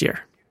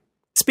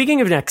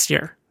 Speaking of next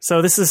year,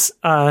 so this is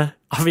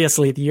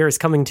obviously the year is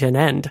coming to an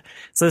end.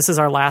 So this is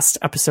our last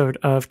episode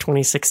of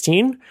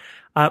 2016,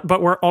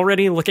 but we're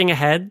already looking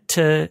ahead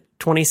to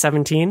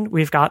 2017.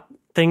 We've got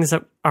things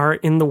that are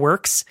in the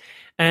works.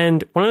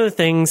 And one of the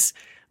things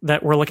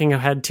that we're looking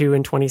ahead to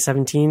in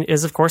 2017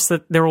 is, of course,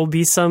 that there will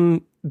be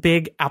some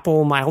big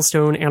Apple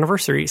milestone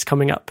anniversaries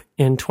coming up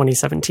in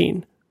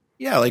 2017.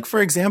 Yeah,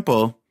 for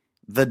example,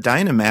 the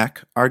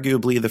Dynamac,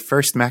 arguably the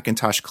first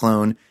Macintosh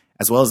clone,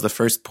 as well as the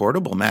first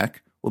portable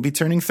Mac, will be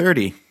turning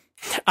 30.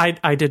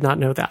 I did not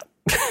know that.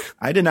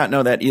 I did not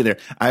know that either.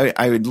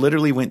 I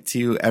literally went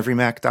to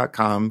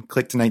everymac.com,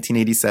 clicked to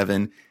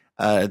 1987.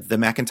 The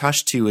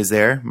Macintosh 2 is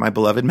there, my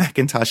beloved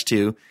Macintosh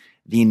 2.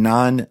 The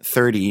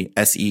non-30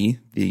 SE,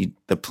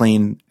 the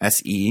plain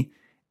SE,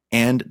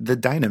 and the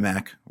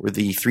Dynamac were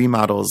the 3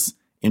 models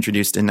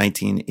introduced in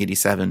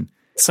 1987.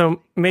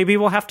 So maybe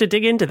we'll have to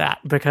dig into that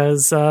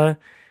because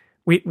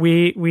we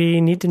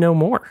need to know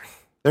more.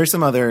 There's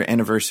some other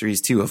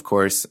anniversaries too, of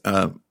course,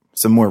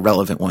 some more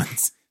relevant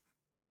ones.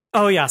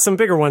 Oh yeah, some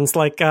bigger ones.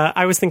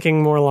 I was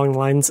thinking more along the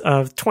lines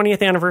of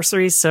 20th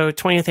anniversaries. So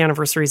 20th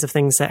anniversaries of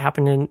things that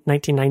happened in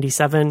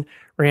 1997.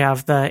 We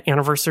have the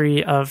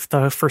anniversary of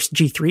the first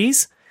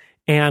G3s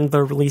and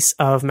the release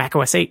of Mac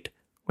OS 8,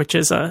 which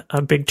is a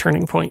big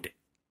turning point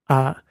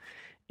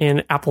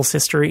in Apple's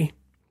history.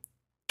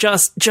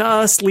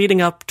 Just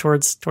leading up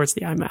towards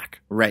the iMac.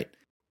 Right.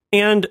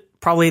 And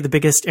probably the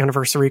biggest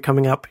anniversary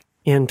coming up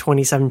in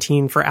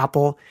 2017 for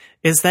Apple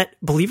is that,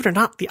 believe it or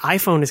not, the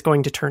iPhone is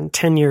going to turn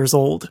 10 years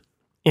old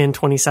in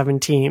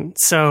 2017.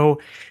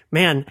 So,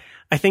 man,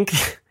 I think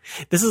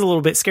this is a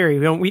little bit scary.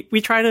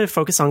 We try to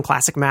focus on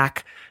classic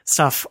Mac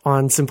stuff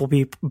on Simple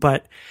Beep,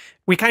 but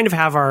we kind of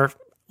have our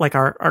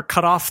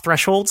cutoff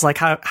thresholds.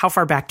 How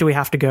far back do we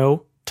have to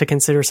go to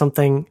consider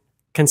something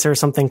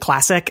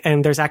classic?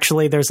 And there's a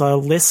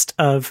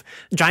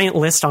giant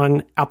list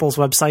on Apple's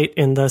website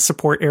in the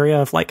support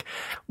area of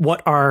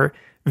what are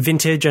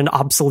vintage and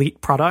obsolete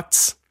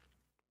products.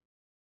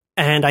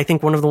 And I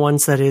think one of the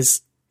ones that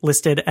is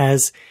listed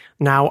as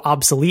now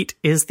obsolete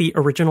is the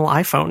original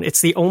iPhone.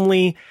 It's the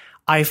only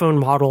iPhone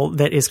model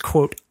that is,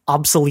 quote,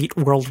 obsolete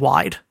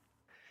worldwide.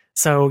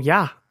 So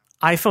yeah,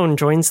 iPhone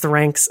joins the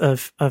ranks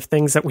of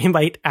things that we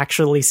might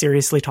actually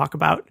seriously talk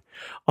about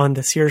on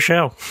this year's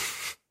show.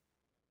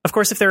 Of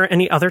course, if there are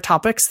any other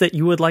topics that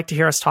you would like to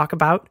hear us talk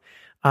about,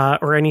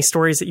 or any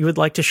stories that you would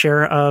like to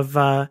share of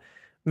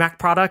Mac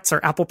products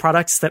or Apple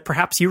products that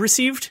perhaps you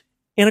received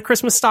in a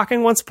Christmas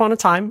stocking once upon a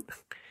time,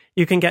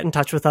 you can get in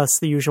touch with us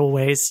the usual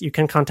ways. You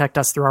can contact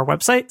us through our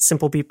website,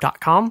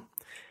 simplebeep.com,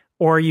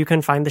 or you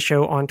can find the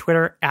show on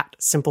Twitter at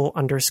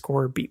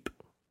 @simple_beep.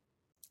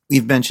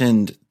 We've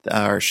mentioned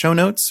our show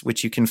notes,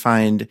 which you can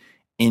find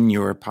in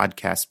your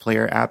podcast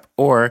player app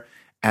or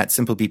at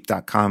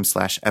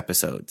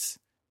simplebeep.com/episodes.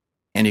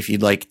 And if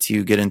you'd like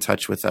to get in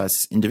touch with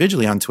us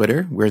individually on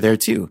Twitter, we're there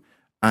too.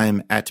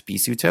 I'm at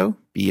Bsuto,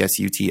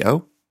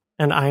 BSUTO.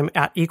 And I'm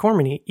at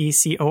eCormany,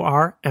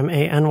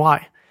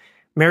 ECORMANY.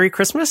 Merry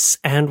Christmas,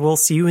 and we'll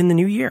see you in the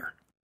new year.